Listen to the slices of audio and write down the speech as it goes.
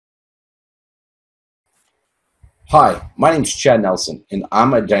Hi, my name is Chad Nelson, and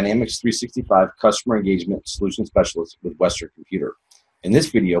I'm a Dynamics 365 Customer Engagement Solution Specialist with Western Computer. In this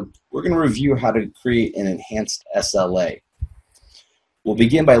video, we're going to review how to create an enhanced SLA. We'll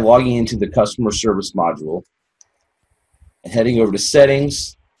begin by logging into the Customer Service module and heading over to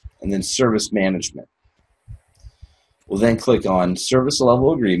Settings and then Service Management. We'll then click on Service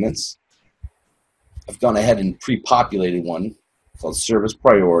Level Agreements. I've gone ahead and pre-populated one called Service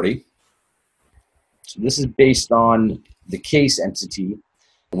Priority. So this is based on the case entity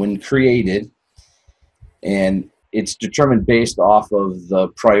when created, and it's determined based off of the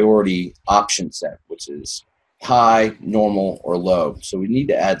priority option set, which is high, normal, or low. So we need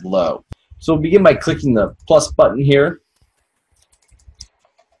to add low. So we'll begin by clicking the plus button here.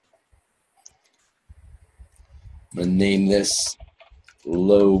 I'm going to name this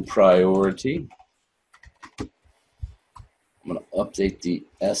low priority. I'm going to update the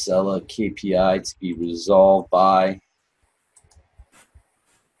SLA KPI to be resolved by,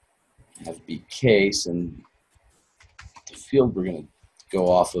 have to be case, and the field we're going to go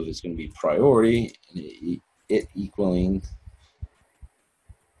off of is going to be priority, and it equaling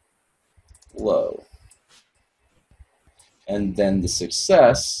low. And then the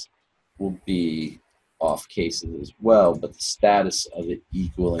success will be off cases as well, but the status of it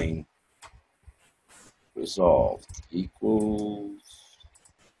equaling resolved equals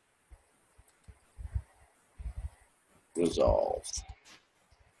resolved.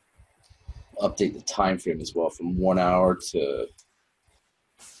 Update the time frame as well from 1 hour to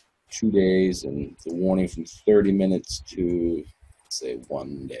 2 days, and the warning from 30 minutes to, say,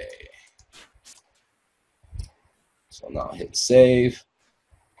 1 day. So now I'll hit save.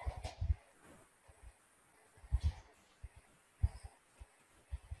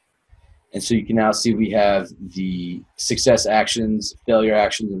 And so you can now see we have the success actions, failure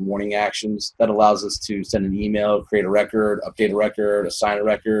actions, and warning actions. That allows us to send an email, create a record, update a record, assign a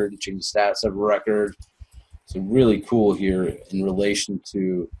record, change the status of a record. So really cool here in relation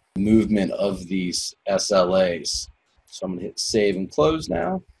to the movement of these SLAs. So I'm going to hit save and close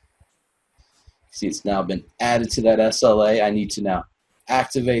now. See, it's now been added to that SLA. I need to now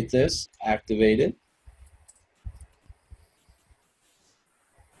activate this, activate it.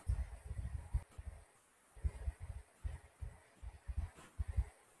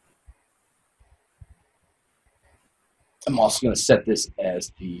 I'm also going to set this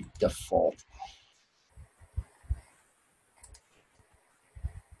as the default.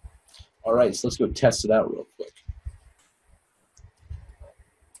 All right, so let's go test it out real quick.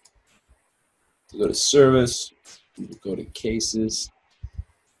 So go to Service, we'll go to Cases.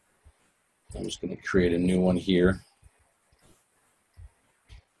 I'm just going to create a new one here.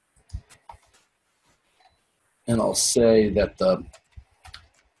 And I'll say that the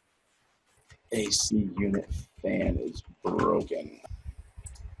AC unit fan is broken.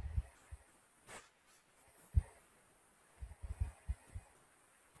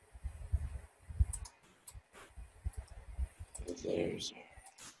 There's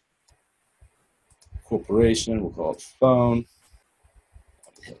corporation, we'll call it phone.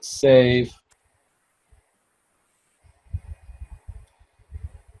 Hit save.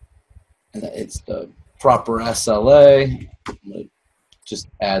 And it's the proper SLA. I'm going to just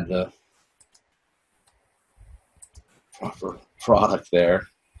add the proper product there.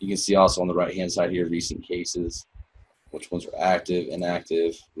 You can see also on the right hand side here recent cases, which ones are active,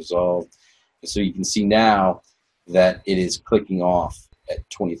 inactive, resolved. And so you can see now that it is clicking off at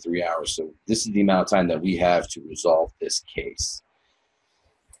 23 hours. So this is the amount of time that we have to resolve this case.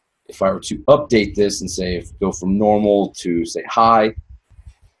 If I were to update this and say go from normal to say high,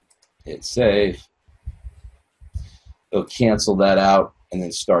 hit save, it'll cancel that out and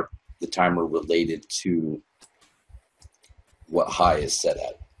then start the timer related to what high is set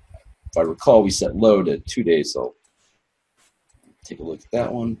at. If I recall, we set low to 2 days, so take a look at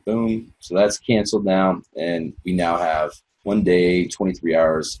that one. Boom. So that's canceled now, and we now have 1 day, 23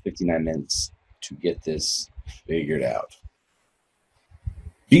 hours, 59 minutes to get this figured out.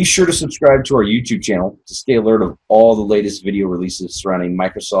 Be sure to subscribe to our YouTube channel to stay alert of all the latest video releases surrounding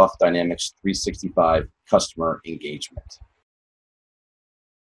Microsoft Dynamics 365 customer engagement.